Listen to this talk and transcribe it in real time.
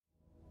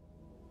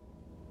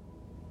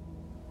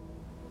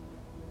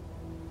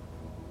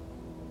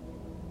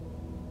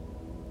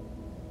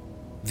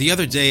The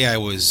other day I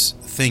was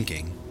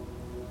thinking,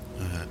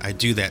 I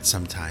do that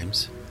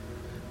sometimes,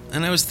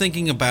 and I was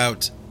thinking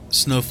about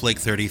SnowFlake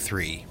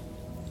 33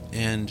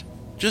 and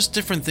just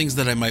different things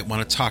that I might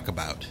want to talk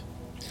about.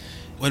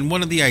 And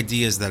one of the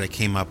ideas that I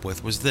came up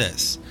with was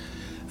this.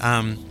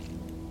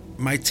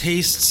 My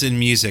tastes in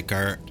music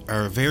are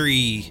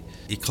very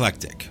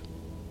eclectic.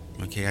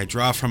 Okay, I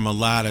draw from a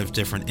lot of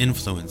different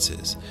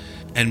influences,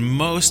 and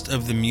most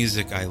of the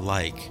music I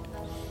like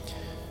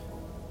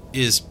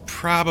is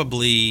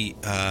probably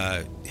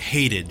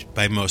hated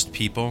by most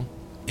people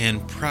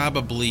and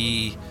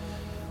probably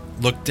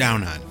looked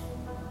down on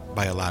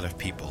by a lot of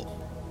people.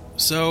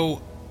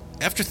 So,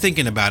 after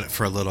thinking about it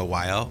for a little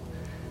while,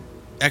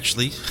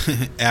 actually,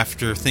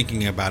 after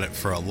thinking about it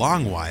for a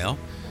long while,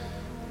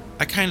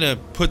 I kind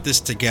of put this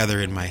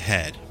together in my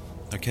head,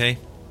 okay?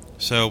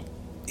 So,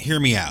 hear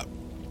me out.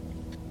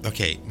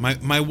 Okay,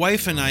 my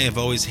wife and I have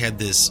always had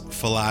this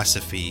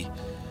philosophy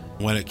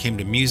when it came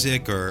to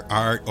music or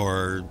art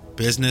or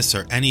business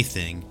or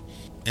anything,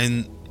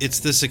 and it's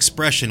this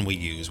expression we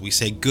use. We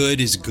say good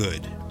is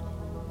good,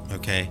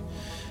 okay?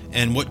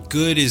 And what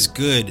good is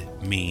good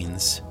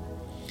means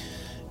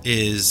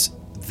is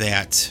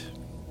that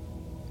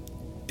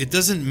it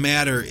doesn't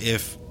matter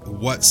if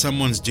what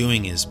someone's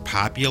doing is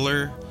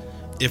popular.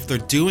 If they're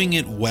doing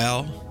it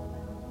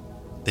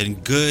well, then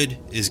good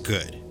is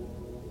good.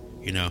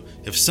 You know,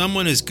 if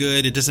someone is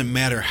good, it doesn't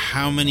matter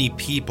how many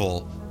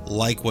people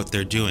like what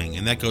they're doing.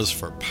 And that goes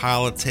for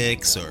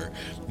politics or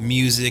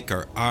music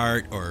or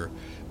art or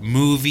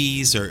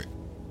movies or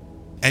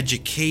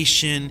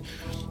education,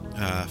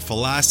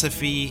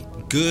 philosophy.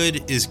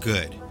 Good is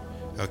good,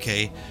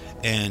 okay?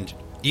 And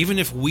even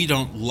if we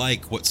don't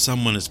like what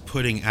someone is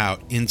putting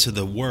out into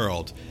the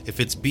world, if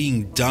it's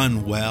being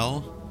done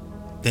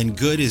well, then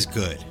good is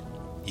good.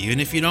 Even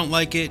if you don't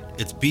like it,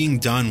 it's being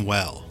done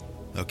well,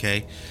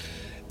 okay?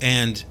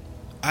 And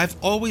I've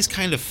always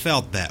kind of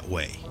felt that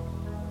way.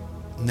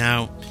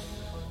 Now,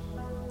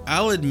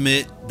 I'll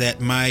admit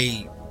that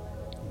my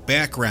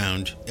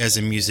background as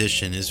a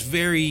musician is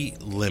very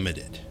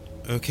limited,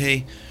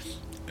 okay?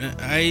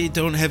 I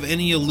don't have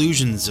any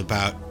illusions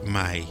about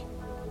my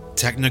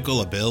technical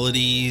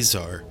abilities,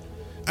 or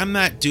I'm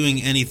not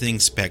doing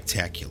anything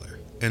spectacular,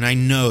 and I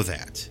know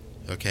that,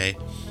 okay?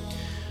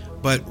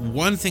 But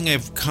one thing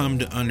I've come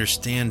to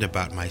understand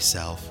about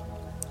myself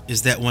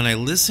is that when I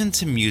listen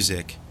to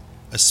music,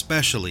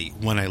 especially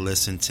when I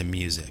listen to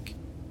music,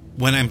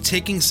 when I'm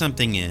taking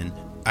something in,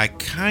 I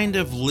kind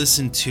of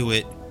listen to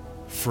it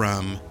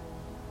from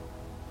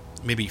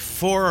maybe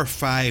 4 or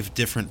 5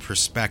 different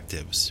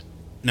perspectives.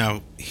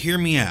 Now, hear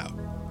me out,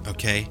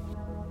 okay?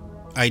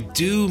 I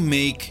do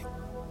make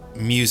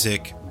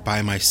music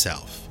by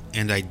myself,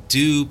 and I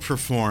do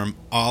perform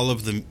all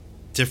of the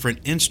different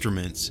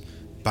instruments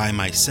by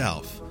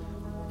myself.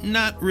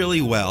 Not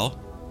really well,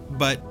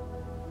 but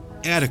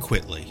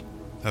adequately,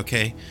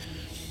 okay?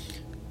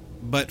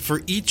 But for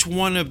each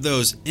one of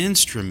those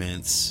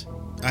instruments,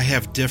 I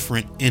have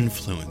different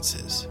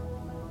influences,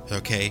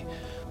 okay?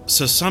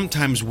 So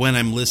sometimes when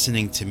I'm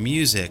listening to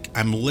music,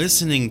 I'm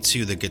listening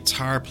to the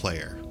guitar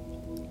player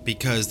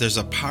because there's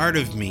a part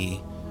of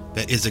me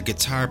that is a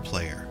guitar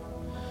player.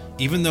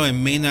 Even though I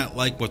may not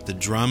like what the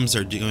drums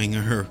are doing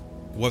or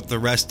what the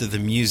rest of the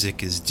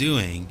music is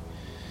doing,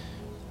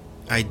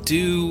 I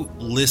do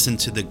listen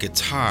to the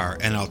guitar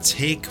and I'll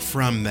take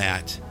from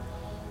that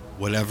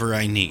whatever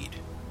I need,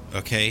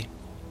 okay?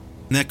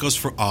 And that goes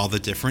for all the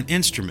different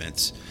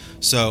instruments.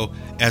 So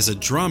as a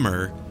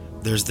drummer,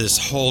 there's this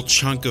whole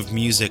chunk of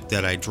music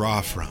that I draw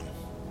from,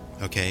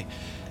 okay?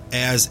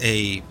 As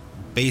a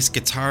bass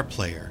guitar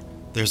player,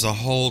 there's a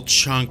whole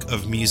chunk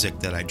of music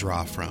that I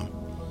draw from.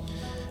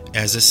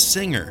 As a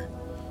singer,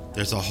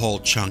 there's a whole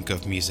chunk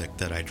of music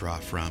that I draw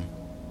from.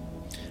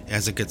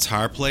 As a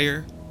guitar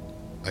player,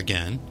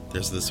 again,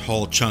 there's this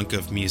whole chunk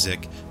of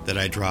music that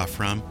I draw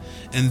from.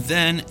 And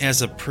then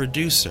as a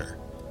producer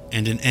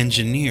and an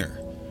engineer,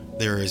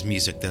 there is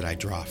music that I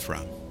draw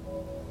from.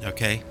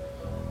 Okay?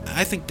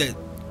 I think that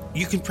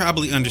you can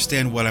probably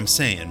understand what I'm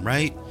saying,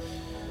 right?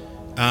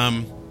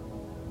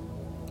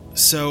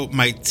 So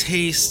my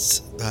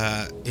tastes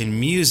in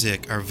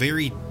music are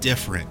very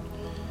different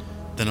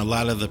than a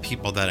lot of the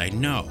people that I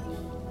know.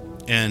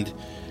 And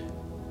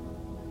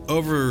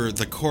over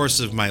the course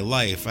of my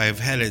life, I've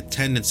had a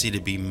tendency to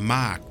be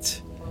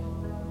mocked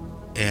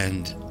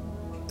and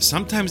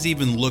sometimes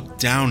even looked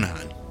down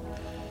on.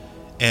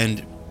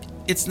 And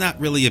it's not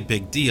really a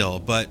big deal,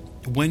 but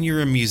when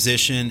you're a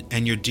musician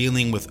and you're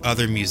dealing with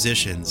other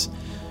musicians,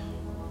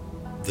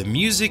 the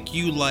music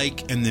you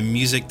like and the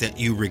music that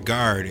you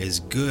regard as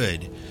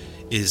good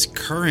is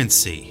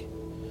currency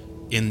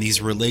in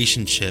these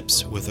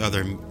relationships with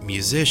other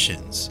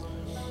musicians.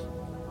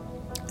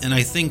 And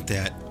I think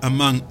that,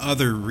 among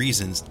other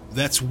reasons,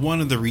 that's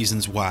one of the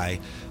reasons why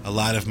a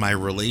lot of my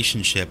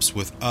relationships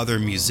with other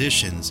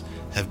musicians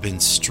have been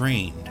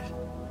strained.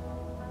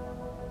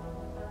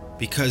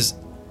 Because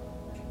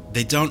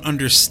they don't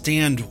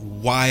understand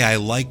why I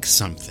like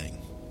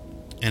something.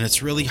 And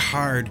it's really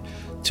hard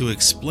to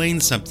explain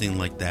something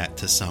like that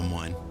to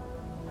someone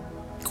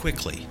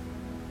quickly,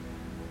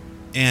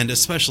 and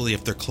especially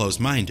if they're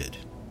closed-minded.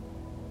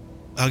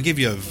 I'll give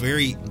you a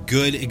very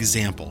good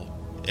example,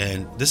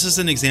 and this is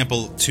an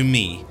example to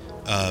me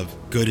of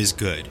good is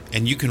good,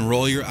 and you can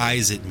roll your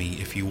eyes at me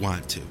if you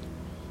want to.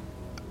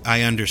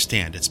 I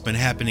understand, it's been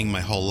happening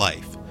my whole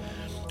life,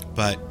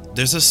 but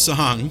there's a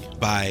song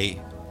by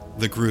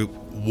the group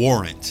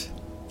Warrant.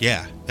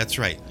 Yeah, that's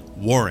right,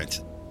 Warrant,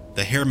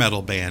 the hair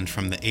metal band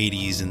from the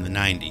 80s and the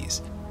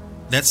 90s.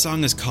 That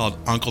song is called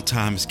Uncle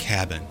Tom's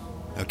Cabin,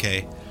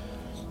 okay?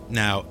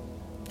 Now,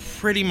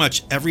 pretty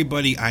much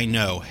everybody I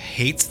know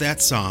hates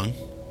that song.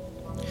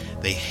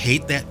 They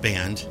hate that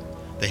band.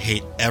 They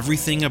hate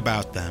everything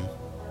about them.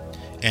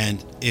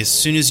 And as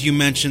soon as you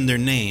mention their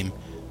name,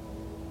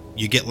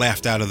 you get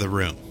laughed out of the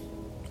room,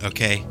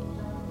 okay?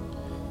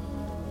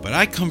 But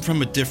I come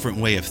from a different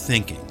way of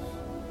thinking.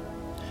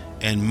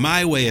 And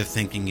my way of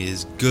thinking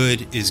is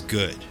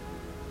good,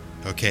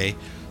 okay?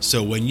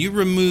 So when you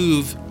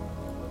remove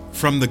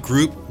from the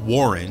group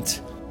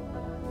Warrant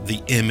the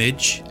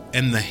image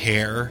and the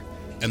hair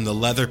and the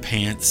leather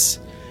pants,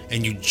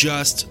 and you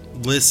just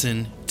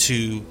listen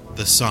to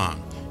the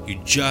song, you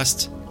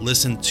just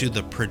listen to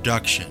the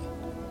production,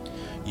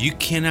 you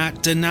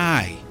cannot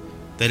deny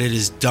that it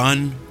is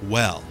done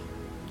well,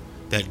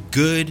 that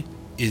good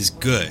is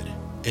good.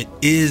 It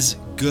is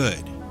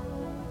good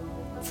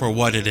for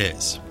what it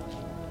is.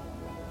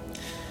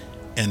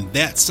 And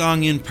that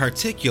song in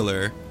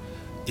particular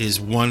is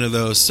one of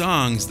those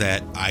songs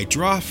that I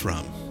draw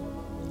from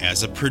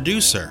as a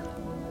producer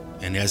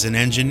and as an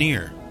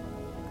engineer.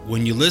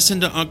 When you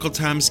listen to Uncle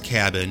Tom's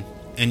Cabin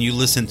and you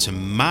listen to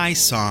my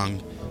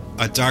song,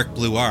 A Dark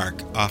Blue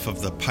Arc, off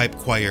of the Pipe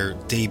Choir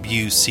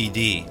debut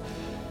CD,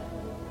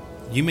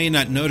 you may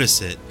not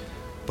notice it,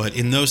 but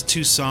in those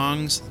two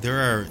songs, there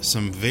are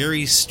some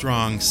very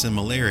strong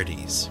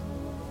similarities.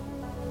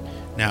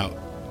 Now,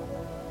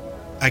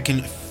 I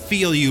can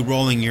feel you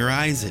rolling your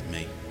eyes at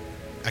me.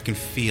 I can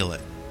feel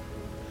it.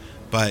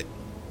 But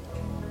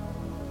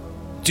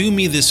do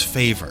me this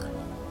favor,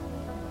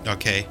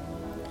 okay?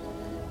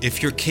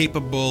 If you're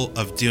capable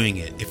of doing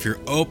it, if you're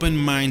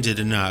open-minded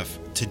enough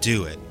to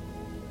do it,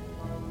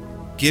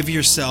 give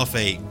yourself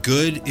a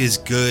good is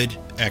good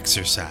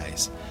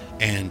exercise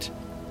and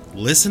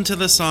listen to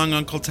the song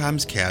Uncle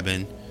Tom's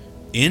Cabin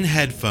in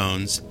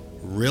headphones,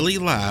 really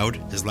loud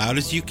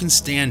as you can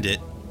stand it,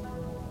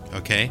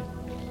 okay?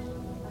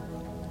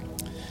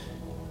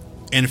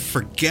 And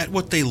forget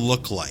what they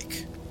look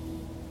like.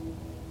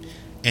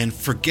 And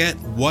forget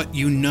what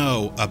you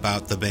know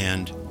about the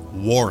band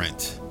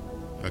Warrant,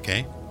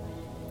 okay?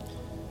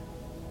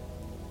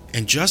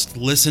 And just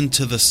listen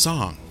to the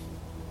song.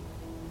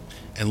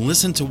 And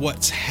listen to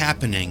what's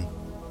happening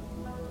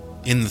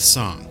in the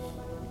song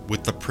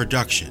with the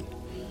production,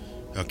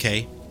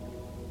 okay?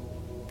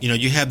 You know,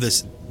 you have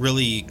this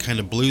really kind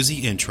of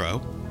bluesy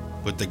intro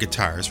with the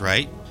guitars,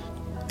 right?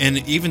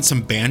 And even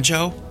some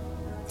banjo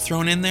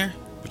thrown in there,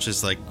 which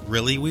is like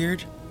really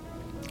weird.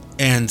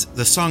 And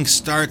the song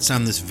starts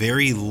on this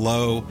very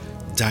low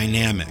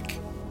dynamic.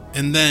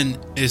 And then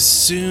as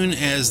soon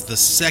as the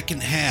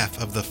second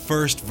half of the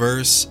first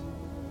verse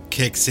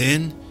kicks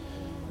in,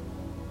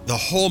 the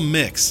whole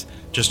mix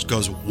just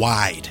goes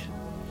wide.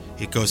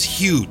 It goes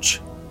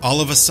huge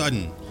all of a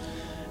sudden.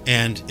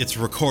 And it's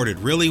recorded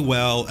really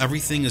well.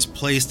 Everything is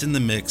placed in the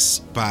mix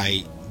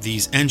by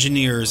these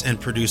engineers and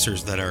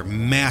producers that are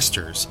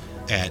masters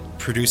at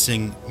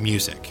producing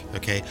music,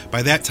 okay?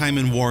 By that time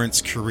in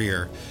Warrant's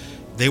career,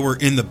 they were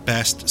in the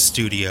best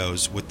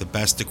studios with the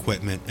best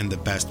equipment and the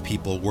best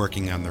people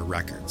working on their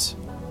records,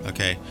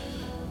 okay?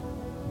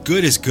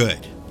 Good is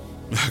good,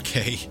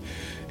 okay?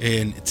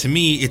 And to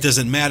me, it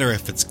doesn't matter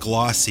if it's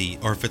glossy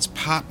or if it's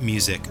pop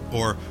music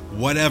or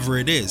whatever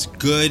it is.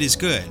 Good is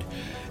good.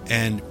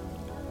 And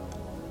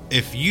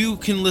if you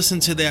can listen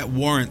to that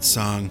Warrant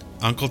song,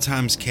 Uncle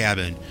Tom's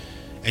Cabin,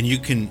 and you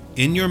can,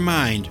 in your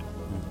mind,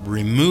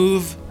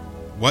 remove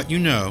what you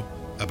know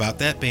about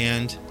that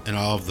band and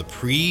all of the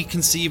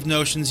preconceived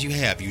notions you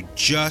have. You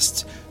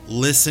just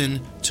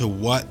listen to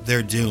what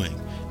they're doing.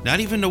 Not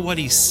even to what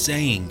he's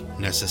saying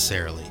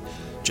necessarily.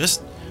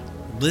 Just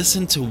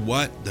listen to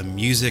what the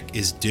music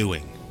is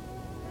doing.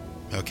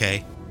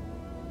 Okay?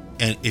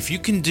 And if you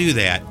can do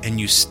that and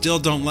you still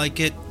don't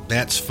like it,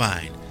 that's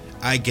fine.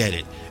 I get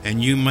it.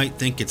 And you might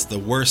think it's the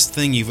worst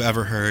thing you've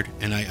ever heard,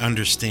 and I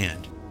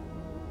understand.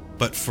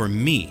 But for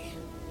me,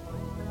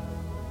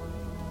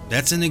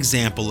 that's an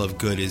example of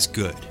good is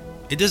good.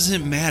 It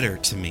doesn't matter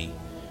to me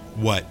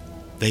what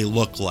they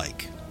look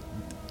like.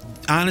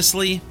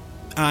 Honestly,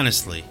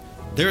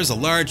 there's a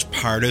large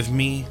part of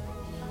me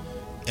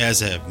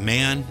as a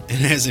man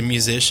and as a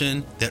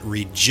musician that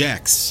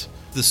rejects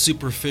the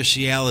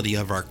superficiality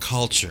of our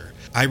culture.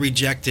 I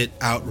reject it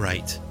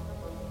outright.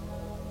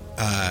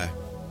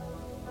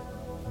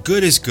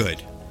 Good is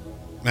good.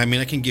 I mean,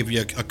 I can give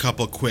you a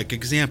couple quick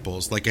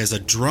examples. Like as a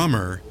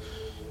drummer,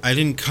 I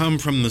didn't come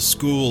from the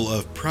school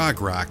of prog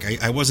rock.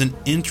 I wasn't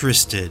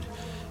interested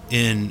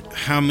in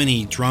how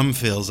many drum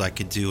fills I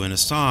could do in a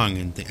song,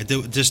 and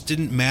it just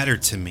didn't matter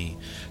to me.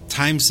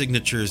 Time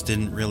signatures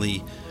didn't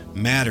really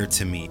matter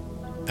to me.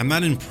 I'm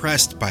not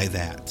impressed by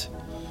that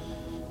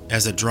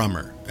as a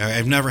drummer.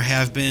 I've never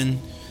have been.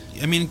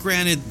 I mean,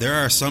 granted, there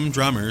are some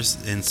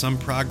drummers in some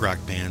prog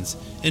rock bands,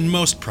 in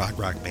most prog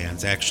rock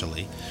bands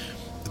actually,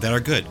 that are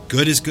good.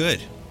 Good is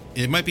good.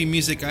 It might be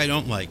music I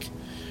don't like,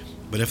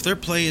 but if they're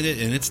playing it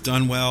and it's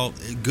done well,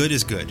 good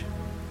is good.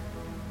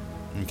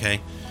 Okay?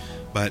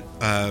 But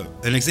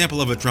an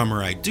example of a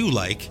drummer I do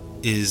like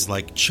is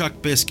like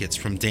Chuck Biscuits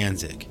from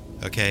Danzig.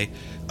 Okay?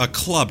 A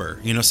clubber,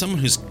 someone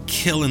who's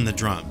killing the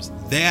drums.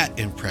 That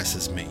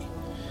impresses me.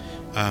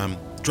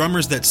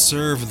 Drummers that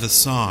serve the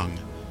song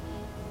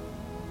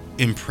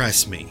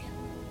impress me.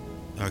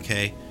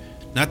 Okay?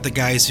 Not the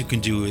guys who can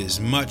do as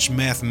much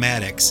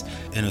mathematics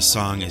in a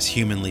song as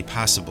humanly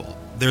possible.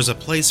 There's a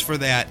place for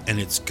that, and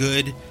it's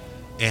good,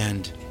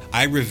 and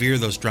I revere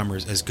those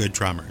drummers as good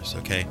drummers,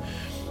 okay?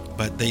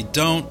 But they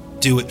don't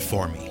do it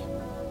for me.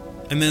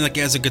 And then, like,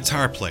 as a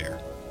guitar player,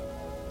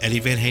 Eddie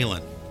Van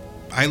Halen.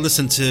 I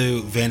listen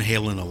to Van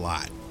Halen a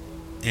lot,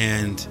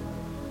 and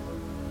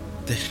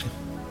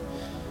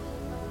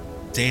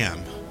damn,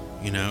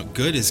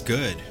 good is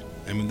good.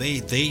 I mean,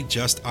 they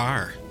just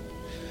are.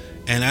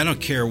 And I don't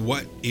care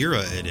what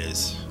era it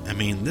is. I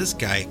mean, this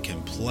guy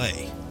can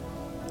play.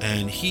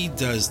 And he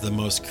does the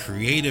most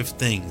creative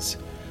things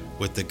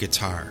with the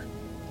guitar.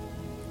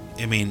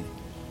 I mean,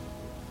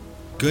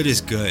 good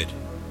is good.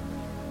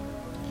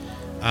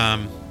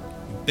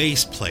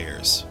 Bass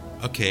players.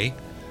 Okay,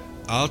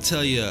 I'll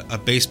tell you a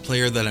bass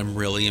player that I'm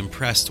really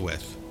impressed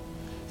with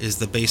is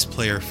the bass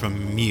player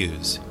from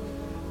Muse.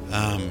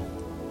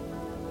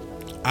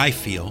 I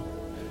feel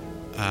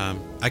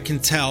I can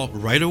tell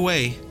right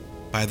away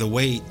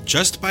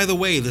just by the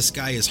way this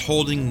guy is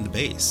holding the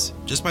bass,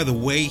 just by the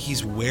way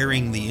he's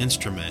wearing the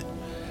instrument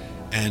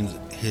and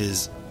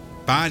his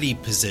body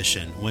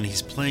position when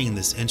he's playing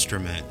this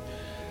instrument,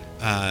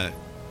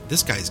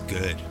 this guy's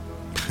good.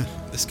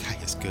 This guy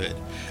is good.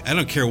 I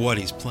don't care what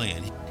he's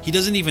playing. He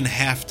doesn't even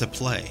have to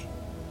play.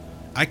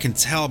 I can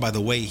tell by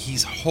the way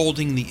he's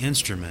holding the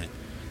instrument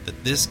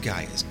that this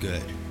guy is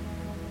good.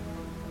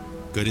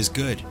 Good is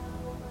good.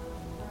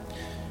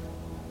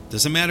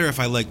 Doesn't matter if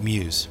I like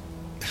Muse.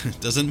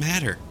 Doesn't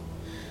matter.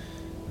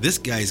 This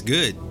guy's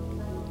good.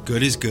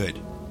 Good is good.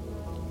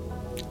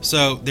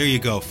 So, there you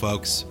go,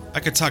 folks. I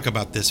could talk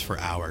about this for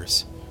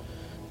hours.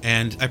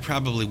 And I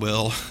probably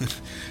will,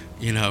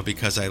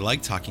 because I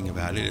like talking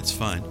about it. It's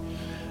fun.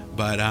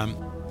 But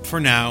for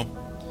now,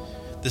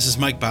 this is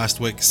Mike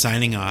Bostwick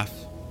signing off.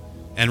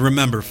 And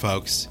remember,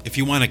 folks, if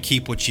you want to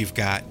keep what you've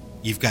got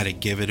to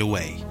give it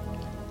away.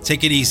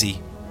 Take it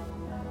easy.